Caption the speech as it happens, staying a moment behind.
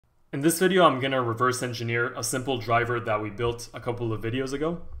In this video, I'm going to reverse engineer a simple driver that we built a couple of videos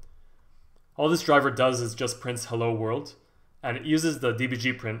ago. All this driver does is just prints hello world, and it uses the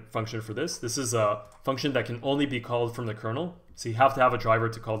dbg print function for this. This is a function that can only be called from the kernel, so you have to have a driver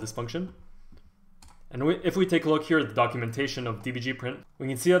to call this function. And if we take a look here at the documentation of dbg print, we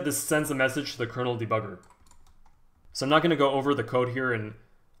can see that this sends a message to the kernel debugger. So I'm not going to go over the code here, and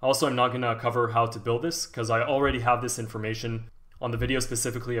also I'm not going to cover how to build this because I already have this information on the video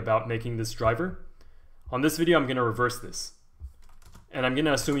specifically about making this driver. On this video, I'm going to reverse this. And I'm going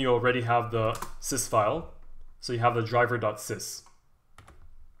to assume you already have the sys file, so you have the driver.sys.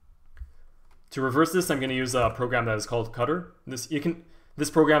 To reverse this, I'm going to use a program that is called Cutter. This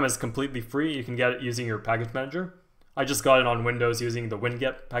program is completely free. You can get it using your package manager. I just got it on Windows using the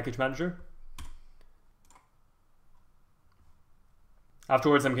winget package manager.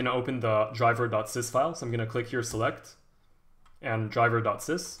 Afterwards, I'm going to open the driver.sys file. So I'm going to click here, select, and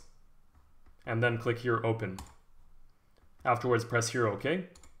driver.sys, and then click here, open. Afterwards, press here, OK.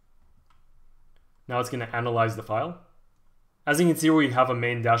 Now it's going to analyze the file. As you can see, we have a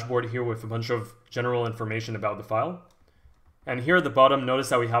main dashboard here with a bunch of general information about the file. And here at the bottom, notice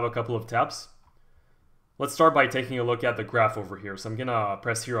that we have a couple of tabs. Let's start by taking a look at the graph over here. So I'm going to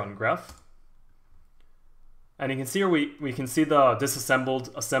press here on graph. And you can see here we can see the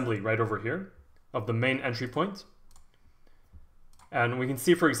disassembled assembly right over here of the main entry point. And we can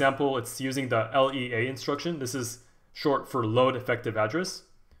see, for example, it's using the LEA instruction. This is short for load effective address.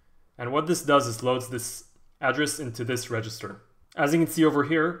 And what this does is loads this address into this register. As you can see over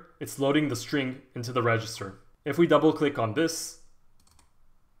here, it's loading the string into the register. If we double click on this,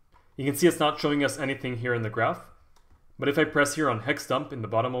 you can see it's not showing us anything here in the graph. But if I press here on hex dump in the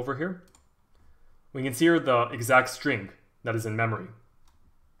bottom over here, we can see here the exact string that is in memory.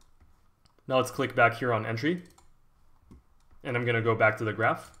 Now let's click back here on entry. And I'm going to go back to the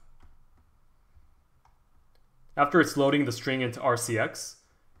graph. After it's loading the string into RCX,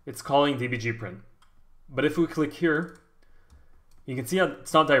 it's calling dbg print. But if we click here, you can see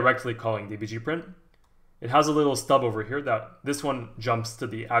it's not directly calling dbg print. It has a little stub over here that this one jumps to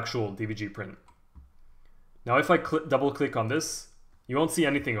the actual dbg print. Now if I double click on this, you won't see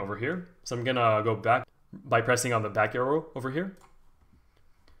anything over here. So I'm going to go back by pressing on the back arrow over here.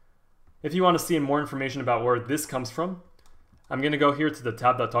 If you want to see more information about where this comes from, I'm going to go here to the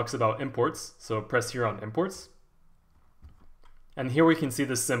tab that talks about imports. So press here on imports. And here we can see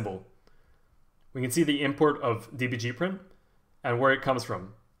this symbol. We can see the import of dbg print and where it comes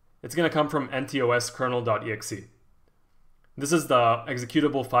from. It's going to come from ntos kernel.exe. This is the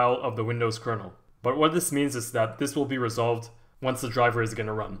executable file of the Windows kernel. But what this means is that this will be resolved once the driver is going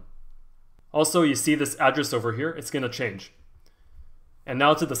to run. Also, you see this address over here, it's going to change. And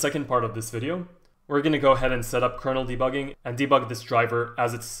now to the second part of this video. We're going to go ahead and set up kernel debugging and debug this driver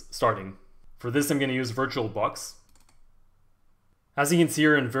as it's starting. For this, I'm going to use VirtualBox. As you can see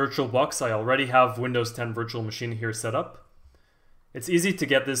here in VirtualBox, I already have Windows 10 virtual machine here set up. It's easy to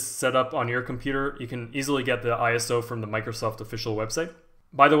get this set up on your computer. You can easily get the ISO from the Microsoft official website.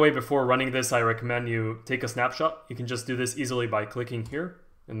 By the way, before running this, I recommend you take a snapshot. You can just do this easily by clicking here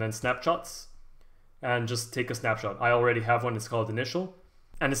and then snapshots and just take a snapshot. I already have one, it's called initial.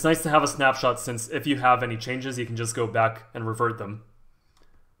 And it's nice to have a snapshot since if you have any changes, you can just go back and revert them.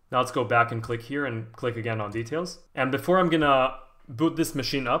 Now let's go back and click here and click again on details. And before I'm gonna boot this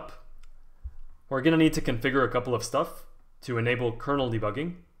machine up, we're gonna need to configure a couple of stuff to enable kernel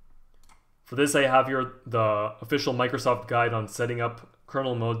debugging. For this, I have here the official Microsoft guide on setting up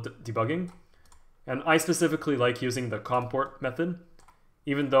kernel mode debugging. And I specifically like using the comport method,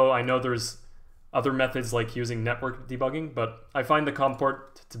 even though I know there's other methods like using network debugging, but I find the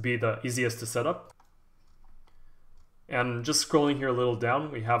comport to be the easiest to set up. And just scrolling here a little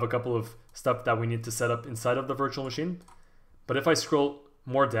down, we have a couple of stuff that we need to set up inside of the virtual machine. But if I scroll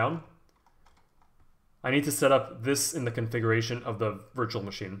more down, I need to set up this in the configuration of the virtual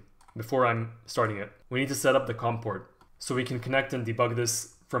machine before I'm starting it. We need to set up the comport so we can connect and debug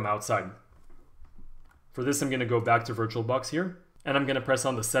this from outside. For this, I'm going to go back to VirtualBox here. And I'm going to press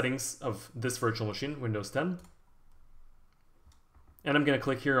on the settings of this virtual machine, Windows 10. And I'm going to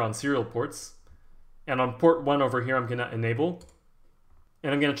click here on serial ports. And on port 1 over here, I'm going to enable.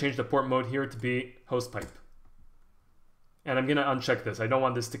 And I'm going to change the port mode here to be host pipe. And I'm going to uncheck this. I don't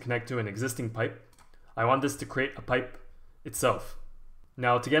want this to connect to an existing pipe. I want this to create a pipe itself.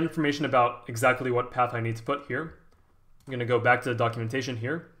 Now, to get information about exactly what path I need to put here, I'm going to go back to the documentation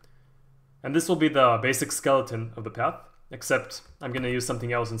here. And this will be the basic skeleton of the path. Except I'm going to use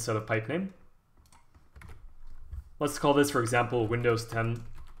something else instead of pipe name. Let's call this, for example, Windows 10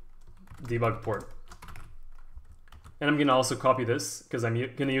 debug port. And I'm going to also copy this because I'm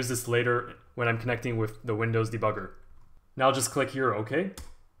going to use this later when I'm connecting with the Windows debugger. Now I'll just click here, OK.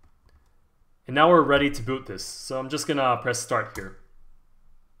 And now we're ready to boot this. So I'm just going to press start here.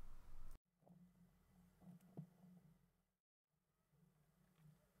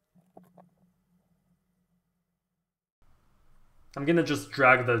 I'm going to just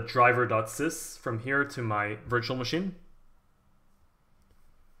drag the driver.sys from here to my virtual machine.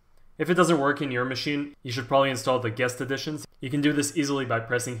 If it doesn't work in your machine, you should probably install the guest editions. You can do this easily by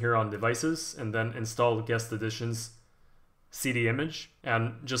pressing here on devices and then install guest editions CD image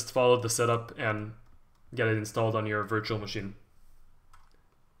and just follow the setup and get it installed on your virtual machine.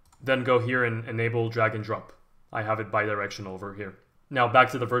 Then go here and enable drag and drop. I have it bidirectional over here. Now back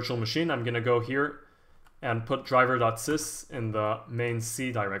to the virtual machine, I'm going to go here and put driver.sys in the main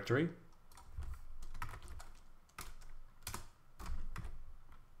C directory.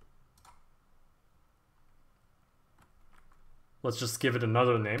 Let's just give it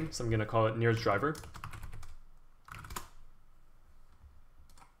another name, so I'm going to call it nearest driver.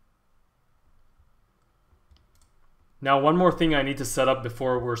 Now one more thing I need to set up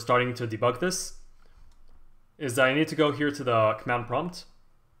before we're starting to debug this is that I need to go here to the command prompt.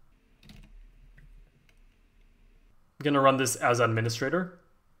 I'm going to run this as administrator.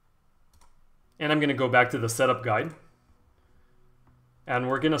 And I'm going to go back to the setup guide. And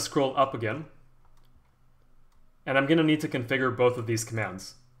we're going to scroll up again. And I'm going to need to configure both of these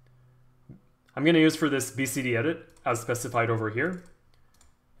commands. I'm going to use for this bcdedit as specified over here.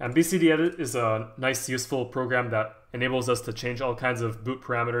 And bcdedit is a nice, useful program that enables us to change all kinds of boot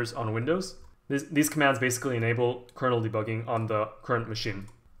parameters on Windows. These commands basically enable kernel debugging on the current machine.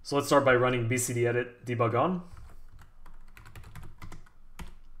 So let's start by running bcdedit debug on.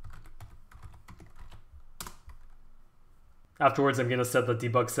 Afterwards, I'm going to set the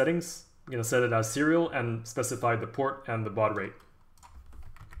debug settings. I'm going to set it as serial and specify the port and the baud rate.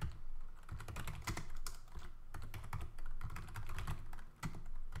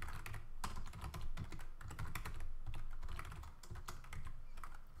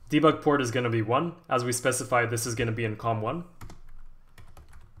 Debug port is going to be 1. As we specified, this is going to be in COM1.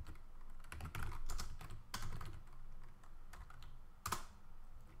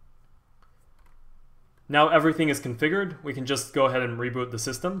 Now everything is configured, we can just go ahead and reboot the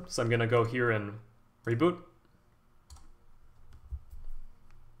system. So I'm going to go here and reboot.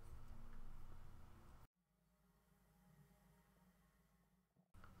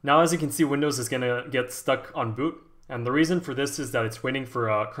 Now as you can see, Windows is going to get stuck on boot. And the reason for this is that it's waiting for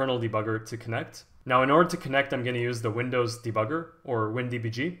a kernel debugger to connect. Now in order to connect, I'm going to use the Windows debugger or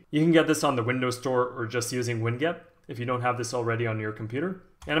WinDbg. You can get this on the Windows Store or just using winget if you don't have this already on your computer.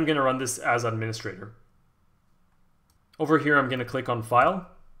 And I'm going to run this as administrator. Over here, I'm going to click on File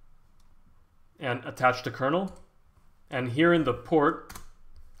and attach to kernel. And here in the port,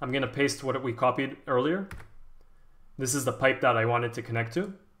 I'm going to paste what we copied earlier. This is the pipe that I wanted to connect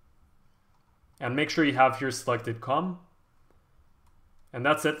to. And make sure you have here selected COM. And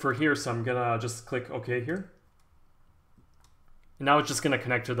that's it for here, so I'm going to just click OK here. And now it's just going to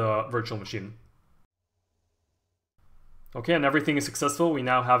connect to the virtual machine. Okay, and everything is successful. We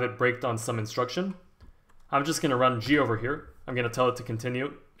now have it braked on some instruction. I'm just going to run G over here. I'm going to tell it to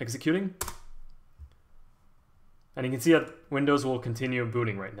continue executing. And you can see that Windows will continue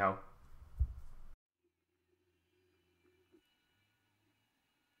booting right now.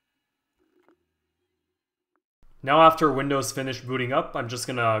 Now after Windows finished booting up, I'm just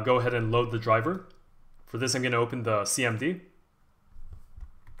going to go ahead and load the driver. For this, I'm going to open the CMD.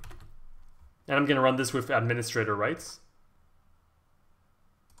 And I'm going to run this with administrator rights.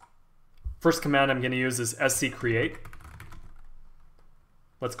 First command I'm going to use is screate.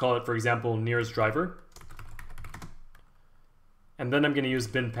 Let's call it, for example, nearest driver. And then I'm going to use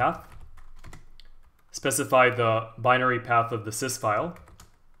bin path. Specify the binary path of the sys file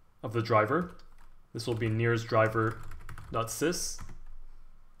of the driver. This will be nearest driver.sys.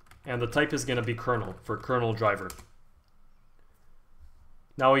 And the type is going to be kernel for kernel driver.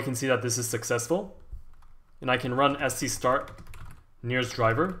 Now we can see that this is successful. And I can run scstart nearest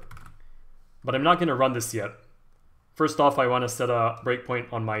driver. But I'm not going to run this yet. First off, I want to set a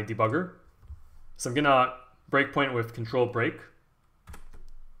breakpoint on my debugger. So I'm going to breakpoint with control break.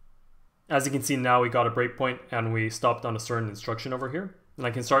 As you can see now, we got a breakpoint and we stopped on a certain instruction over here. And I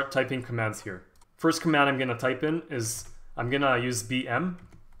can start typing commands here. First command I'm going to type in is I'm going to use bm.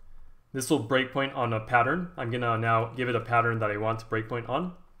 This will breakpoint on a pattern. I'm going to now give it a pattern that I want to breakpoint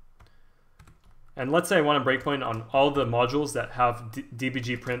on. And let's say I want to breakpoint on all the modules that have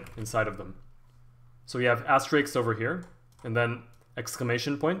dbg print inside of them. So we have asterisks over here, and then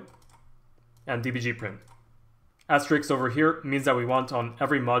exclamation point, and dbg print. Asterisk over here means that we want on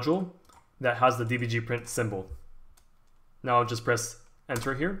every module that has the dbgprint symbol. Now I'll just press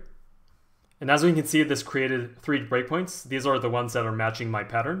enter here. And as we can see, this created 3 breakpoints. These are the ones that are matching my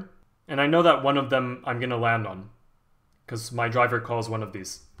pattern. And I know that one of them I'm going to land on, because my driver calls one of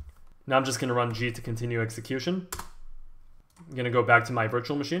these. Now I'm just going to run G to continue execution. I'm going to go back to my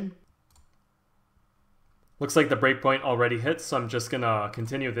virtual machine. Looks like the breakpoint already hit, so I'm just going to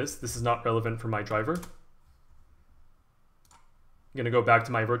continue this. This is not relevant for my driver. I'm going to go back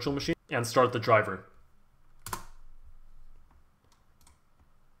to my virtual machine and start the driver.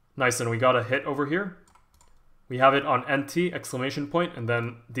 Nice, and we got a hit over here. We have it on NT, exclamation point, and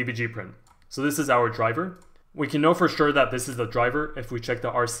then dbgprint. So this is our driver. We can know for sure that this is the driver if we check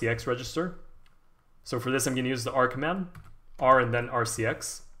the RCX register. So for this, I'm going to use the R command, R and then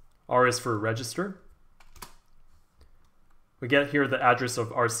RCX. R is for register. We get here the address of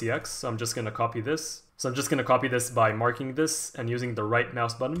RCX, so I'm just going to copy this. So I'm just going to copy this by marking this and using the right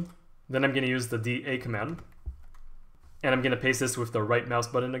mouse button. Then I'm going to use the DA command. And I'm going to paste this with the right mouse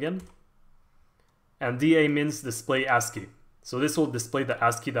button again. And DA means display ASCII. So this will display the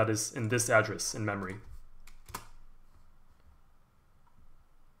ASCII that is in this address in memory.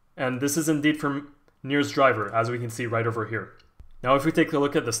 And this is indeed from Nir's driver, as we can see right over here. Now if we take a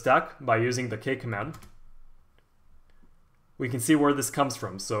look at the stack by using the K command, we can see where this comes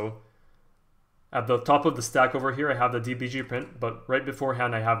from. So at the top of the stack over here, I have the dbgprint, but right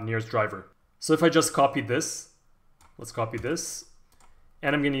beforehand, I have Nir's driver. So if I just copy this, let's copy this,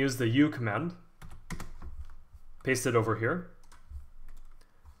 and I'm going to use the U command, paste it over here.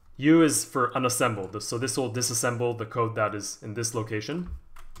 U is for unassembled, so this will disassemble the code that is in this location.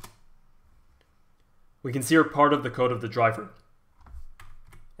 We can see here part of the code of the driver.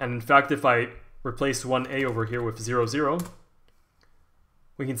 And in fact, if I replace 1A over here with 0, 0,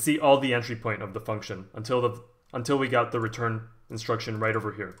 we can see all the entry point of the function until we got the return instruction right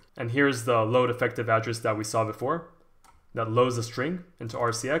over here. And here's the load effective address that we saw before that loads a string into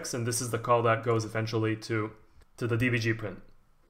RCX, and this is the call that goes eventually to the dbgprint.